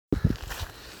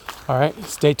All right,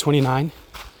 it's day 29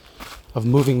 of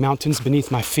moving mountains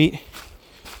beneath my feet.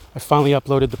 I finally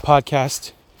uploaded the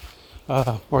podcast,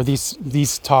 or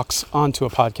these talks onto a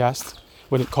podcast.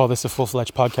 Wouldn't call this a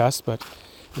full-fledged podcast, but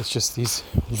it's just these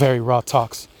very raw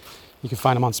talks. You can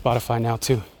find them on Spotify now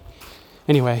too.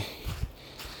 Anyway,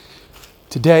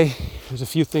 today there's a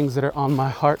few things that are on my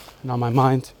heart and on my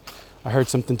mind. I heard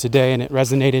something today and it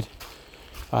resonated.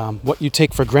 What you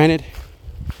take for granted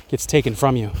gets taken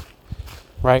from you,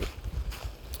 right?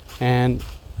 And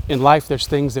in life, there's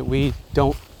things that we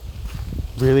don't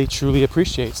really truly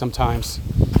appreciate sometimes.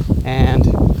 And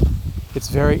it's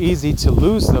very easy to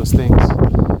lose those things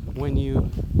when you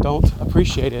don't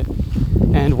appreciate it.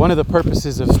 And one of the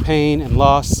purposes of pain and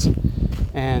loss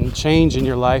and change in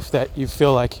your life that you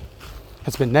feel like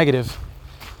has been negative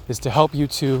is to help you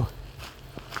to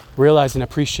realize and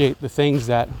appreciate the things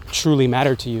that truly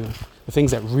matter to you, the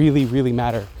things that really, really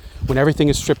matter. When everything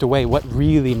is stripped away, what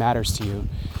really matters to you.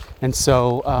 And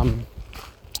so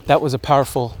that was a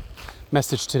powerful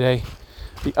message today.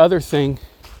 The other thing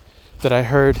that I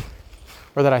heard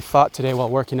or that I thought today while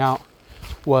working out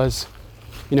was,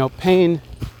 pain,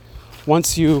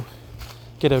 once you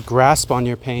get a grasp on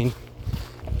your pain,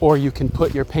 or you can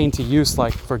put your pain to use,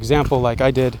 like, for example, like I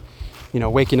did,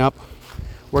 waking up,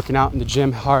 working out in the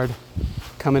gym hard,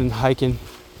 coming and hiking,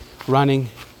 running,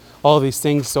 all of these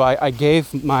things. So I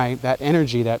gave that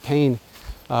energy, that pain,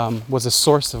 was a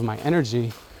source of my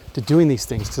energy to doing these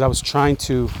things because I was trying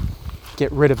to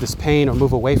get rid of this pain or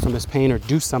move away from this pain or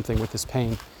do something with this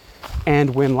pain.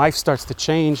 And when life starts to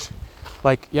change,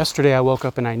 like yesterday I woke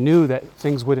up and I knew that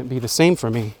things wouldn't be the same for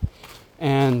me.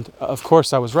 And of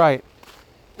course I was right.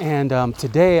 And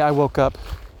today I woke up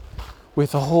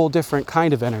with a whole different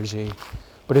kind of energy.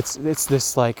 But it's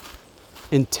this like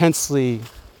intensely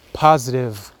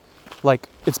positive, like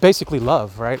it's basically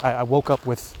love, right? I woke up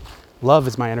with love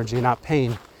as my energy, not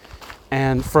pain.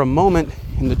 And for a moment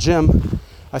in the gym,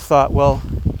 I thought, well,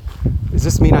 does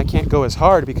this mean I can't go as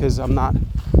hard because I'm not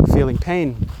feeling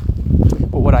pain?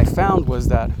 But what I found was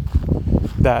that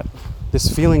this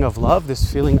feeling of love,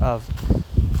 this feeling of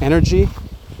energy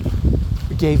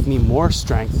gave me more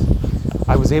strength.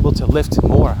 I was able to lift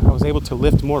more. I was able to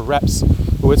lift more reps.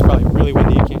 Oh, it's probably really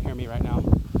windy. You can't hear me right now.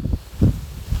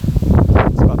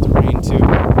 It's about to rain too.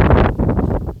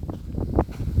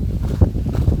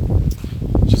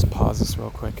 Just pause this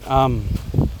real quick.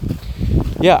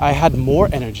 I had more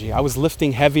energy. I was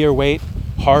lifting heavier weight,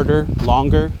 harder,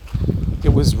 longer.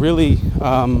 It was really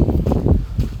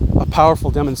a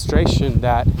powerful demonstration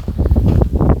that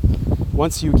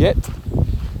once you get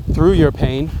through your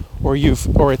pain, or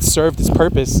it's served its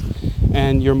purpose,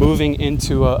 and you're moving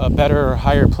into a better or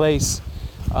higher place,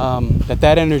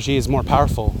 that energy is more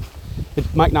powerful.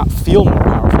 It might not feel more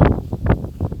powerful,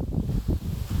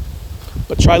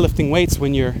 but try lifting weights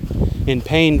when you're in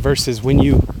pain versus when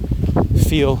you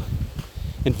feel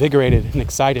invigorated and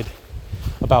excited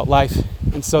about life.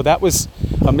 And so that was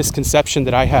a misconception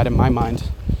that I had in my mind,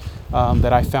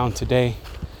 that I found today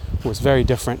was very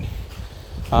different.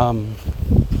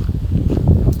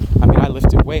 I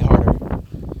lifted way harder.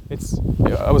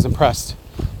 I was impressed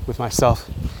with myself.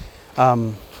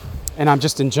 And I'm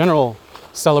just in general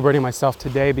celebrating myself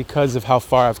today because of how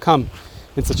far I've come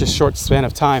in such a short span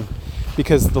of time.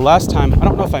 Because the last time, I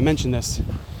don't know if I mentioned this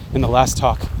in the last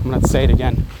talk, I'm going to say it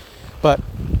again, but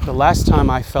the last time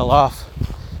I fell off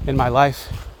in my life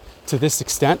to this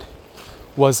extent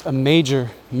was a major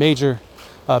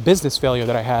business failure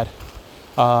that I had.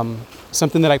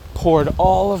 Something that I poured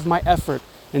all of my effort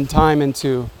and time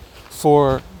into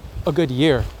for a good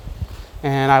year.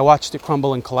 And I watched it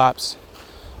crumble and collapse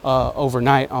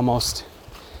overnight almost.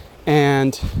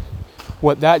 And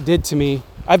what that did to me,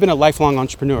 I've been a lifelong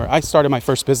entrepreneur. I started my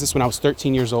first business when I was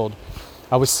 13 years old.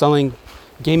 I was selling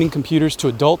gaming computers to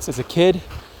adults as a kid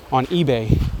on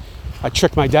eBay. I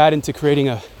tricked my dad into creating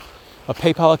a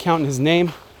PayPal account in his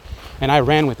name, and I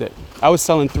ran with it. I was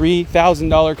selling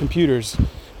 $3,000 computers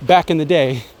back in the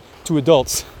day to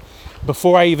adults.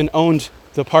 Before I even owned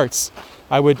the parts,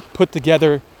 I would put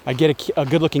together, I'd get a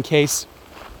good looking case.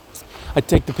 I'd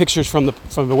take the pictures from the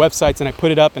websites and I'd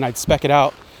put it up and I'd spec it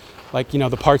out, like,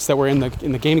 the parts that were in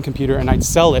the gaming computer, and I'd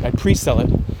sell it, I'd pre-sell it.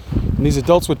 And these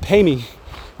adults would pay me,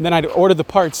 and then I'd order the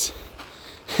parts,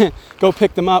 go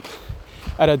pick them up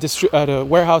at a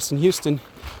warehouse in Houston,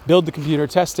 build the computer,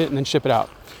 test it, and then ship it out.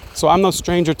 So I'm no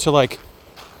stranger to like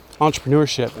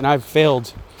entrepreneurship, and I've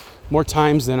failed more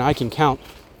times than I can count.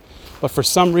 But for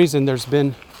some reason, there's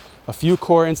been a few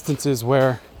core instances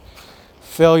where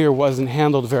failure wasn't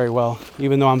handled very well,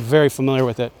 even though I'm very familiar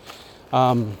with it.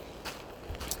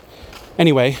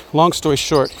 Anyway, long story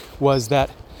short was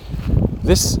that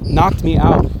this knocked me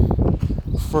out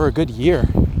for a good year,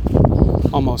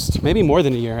 almost, maybe more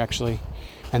than a year actually.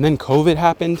 And then COVID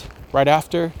happened right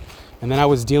after, and then I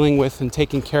was dealing with and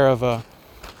taking care of a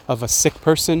sick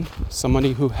person,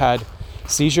 somebody who had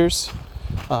seizures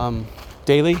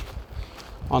daily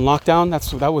on lockdown.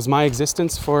 That was my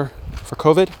existence for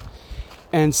COVID.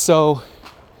 And so,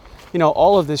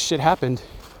 all of this shit happened,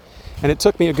 and it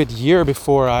took me a good year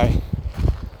before I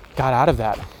got out of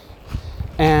that.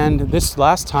 And this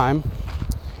last time,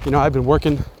 I've been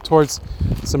working towards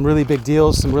some really big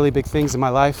deals, some really big things in my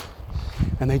life,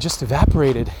 and they just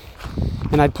evaporated.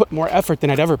 And I'd put more effort than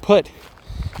I'd ever put.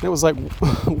 And it was like,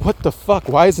 what the fuck?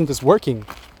 Why isn't this working?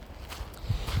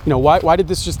 Why did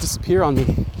this just disappear on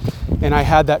me? And I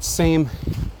had that same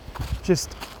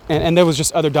and there was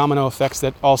just other domino effects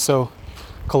that also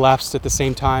collapsed at the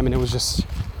same time. And it was just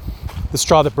the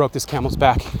straw that broke this camel's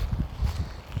back.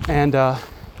 And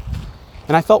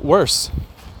I felt worse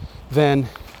than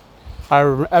I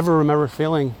ever remember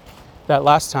feeling that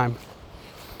last time.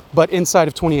 But inside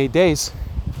of 28 days,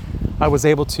 I was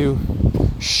able to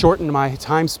shorten my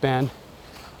time span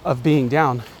of being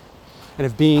down and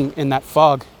of being in that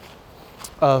fog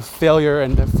of failure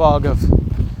and the fog of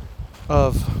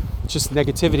just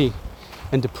negativity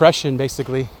and depression,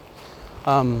 basically.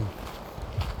 I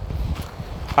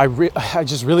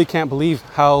just really can't believe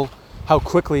how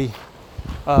quickly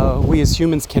we as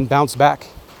humans can bounce back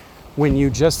when you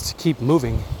just keep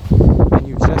moving. And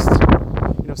you just,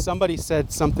 somebody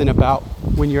said something about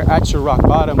when you're at your rock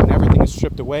bottom, when everything is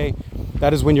stripped away,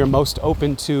 that is when you're most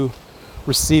open to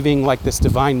receiving like this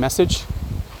divine message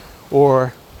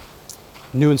or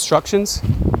new instructions.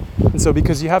 And so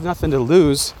because you have nothing to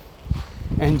lose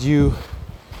and you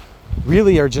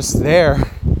really are just there,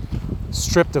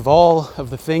 stripped of all of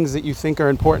the things that you think are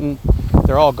important,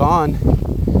 they're all gone,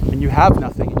 and you have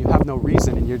nothing and you have no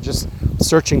reason and you're just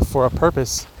searching for a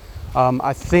purpose.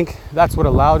 I think that's what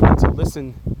allowed me to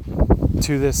listen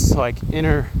to this like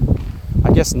inner,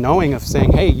 knowing of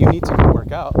saying, hey, you need to go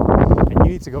work out and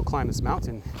you need to go climb this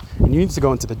mountain and you need to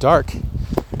go into the dark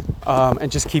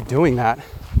and just keep doing that,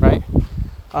 right?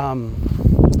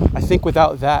 I think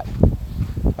without that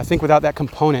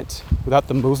component, without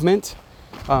the movement,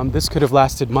 this could have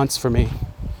lasted months for me,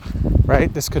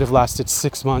 right? This could have lasted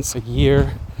 6 months, a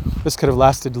year. This could have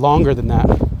lasted longer than that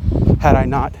had I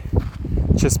not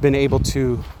just been able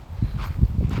to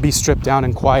be stripped down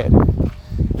and quiet.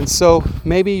 And so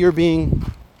maybe you're being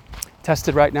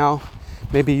tested right now.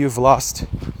 Maybe you've lost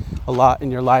a lot in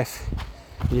your life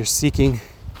and you're seeking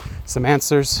some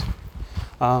answers.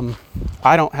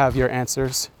 I don't have your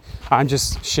answers. I'm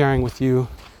just sharing with you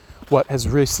what has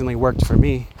recently worked for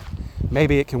me.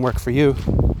 Maybe it can work for you,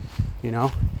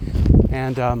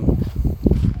 And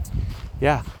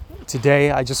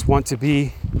today I just want to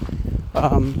be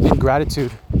in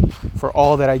gratitude for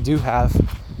all that I do have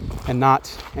and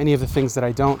not any of the things that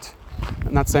I don't.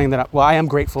 I'm not saying that, I am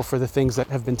grateful for the things that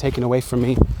have been taken away from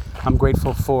me. I'm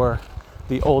grateful for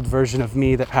the old version of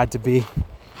me that had to be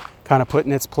kind of put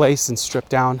in its place and stripped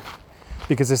down,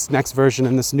 because this next version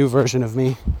and this new version of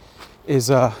me is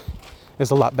a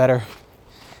lot better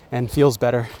and feels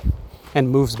better and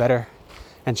moves better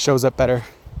and shows up better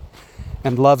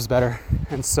and loves better.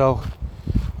 And so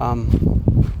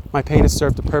my pain has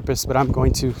served a purpose, but I'm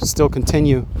going to still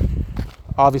continue.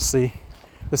 Obviously,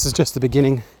 this is just the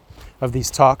beginning of these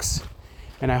talks,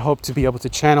 and I hope to be able to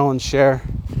channel and share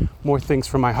more things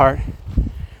from my heart,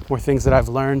 more things that I've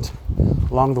learned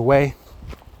along the way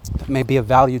that may be of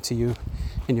value to you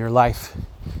in your life.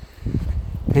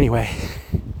 Anyway,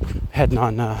 heading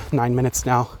on 9 minutes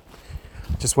now.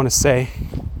 Just want to say,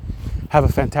 have a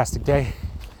fantastic day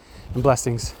and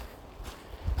blessings.